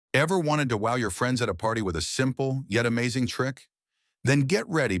Ever wanted to wow your friends at a party with a simple yet amazing trick? Then get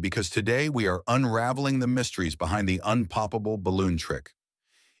ready because today we are unraveling the mysteries behind the unpoppable balloon trick.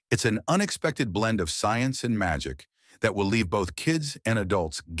 It's an unexpected blend of science and magic that will leave both kids and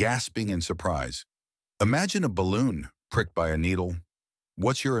adults gasping in surprise. Imagine a balloon pricked by a needle.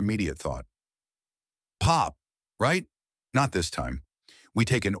 What's your immediate thought? Pop, right? Not this time. We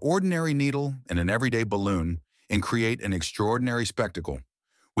take an ordinary needle and an everyday balloon and create an extraordinary spectacle.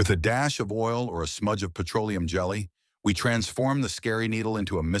 With a dash of oil or a smudge of petroleum jelly, we transform the scary needle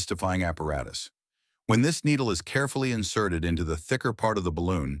into a mystifying apparatus. When this needle is carefully inserted into the thicker part of the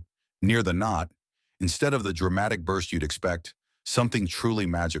balloon, near the knot, instead of the dramatic burst you'd expect, something truly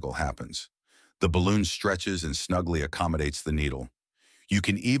magical happens. The balloon stretches and snugly accommodates the needle. You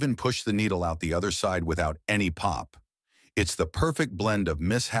can even push the needle out the other side without any pop. It's the perfect blend of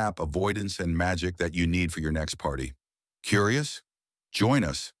mishap, avoidance, and magic that you need for your next party. Curious? Join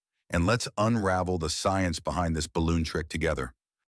us, and let's unravel the science behind this balloon trick together.